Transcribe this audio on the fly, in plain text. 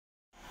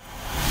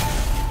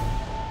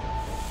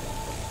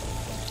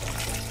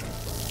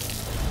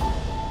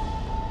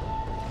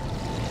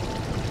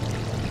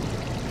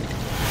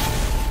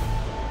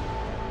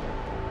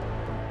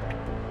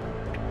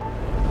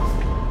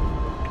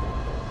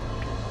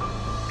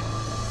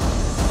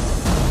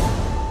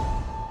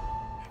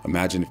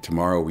Imagine if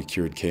tomorrow we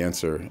cured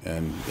cancer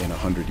and in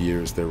 100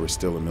 years there were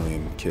still 1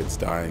 million kids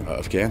dying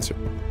of cancer.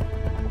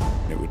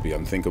 It would be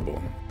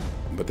unthinkable.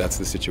 But that's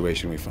the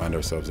situation we find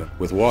ourselves in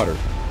with water.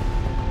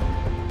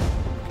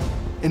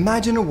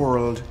 Imagine a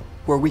world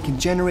where we can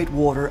generate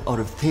water out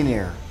of thin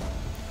air,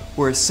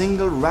 where a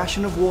single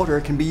ration of water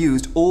can be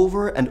used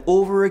over and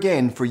over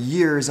again for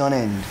years on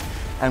end,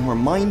 and where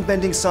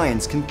mind-bending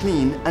science can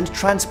clean and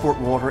transport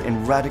water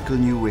in radical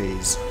new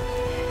ways.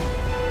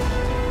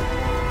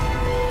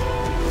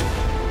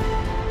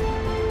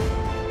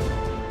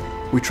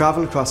 We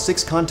travel across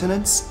 6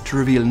 continents to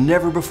reveal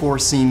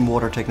never-before-seen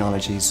water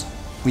technologies.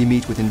 We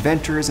meet with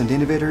inventors and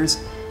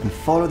innovators and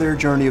follow their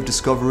journey of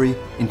discovery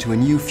into a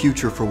new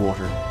future for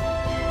water.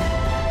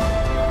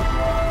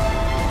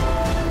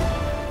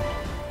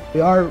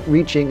 We are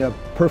reaching a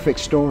perfect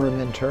storm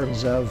in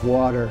terms of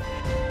water.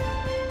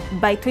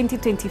 By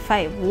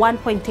 2025,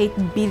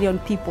 1.8 billion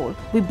people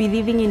will be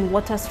living in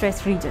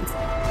water-stressed regions.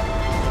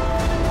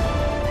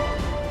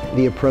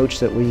 The approach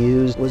that we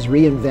used was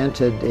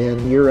reinvented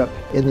in Europe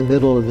in the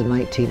middle of the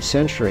 19th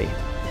century.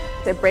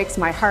 It breaks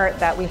my heart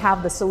that we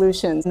have the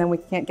solutions and then we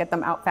can't get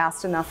them out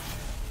fast enough.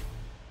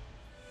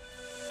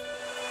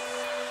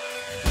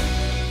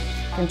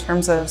 In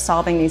terms of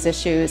solving these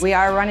issues, we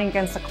are running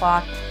against the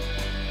clock.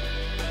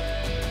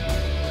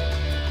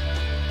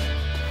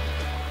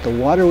 The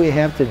water we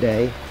have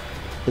today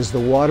is the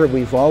water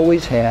we've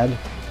always had.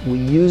 We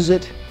use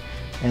it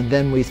and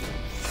then we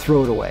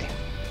throw it away.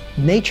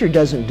 Nature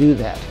doesn't do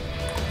that.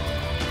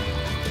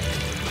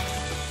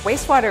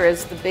 Wastewater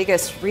is the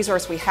biggest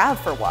resource we have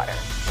for water.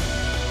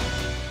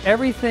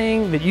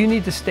 Everything that you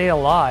need to stay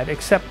alive,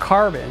 except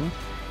carbon,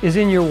 is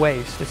in your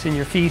waste. It's in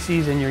your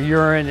feces, in your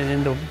urine, and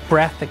in the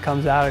breath that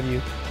comes out of you.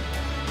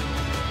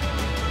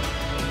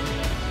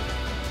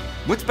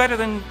 What's better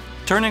than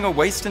turning a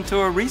waste into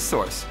a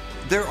resource?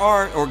 There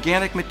are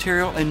organic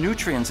material and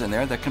nutrients in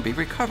there that can be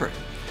recovered.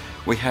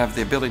 We have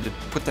the ability to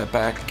put that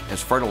back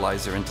as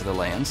fertilizer into the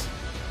lands.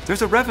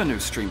 There's a revenue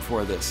stream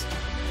for this.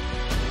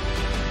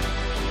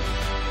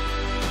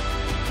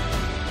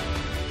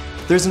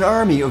 There's an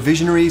army of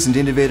visionaries and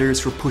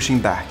innovators who are pushing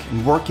back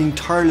and working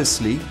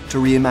tirelessly to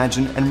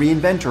reimagine and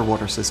reinvent our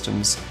water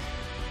systems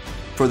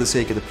for the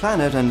sake of the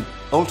planet and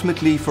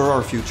ultimately for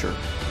our future.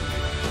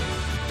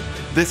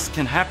 This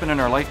can happen in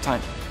our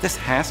lifetime. This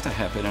has to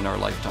happen in our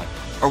lifetime,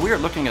 or we are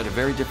looking at a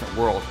very different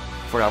world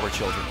for our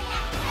children.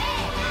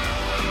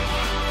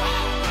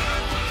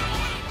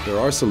 There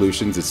are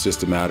solutions, it's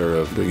just a matter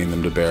of bringing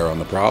them to bear on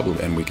the problem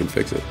and we can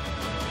fix it.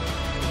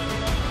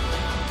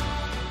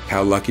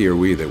 How lucky are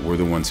we that we're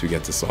the ones who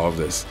get to solve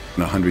this?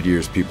 In 100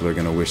 years, people are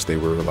going to wish they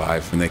were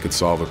alive and they could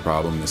solve a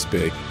problem this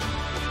big.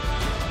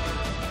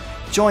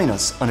 Join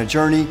us on a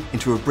journey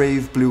into a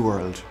brave blue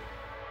world.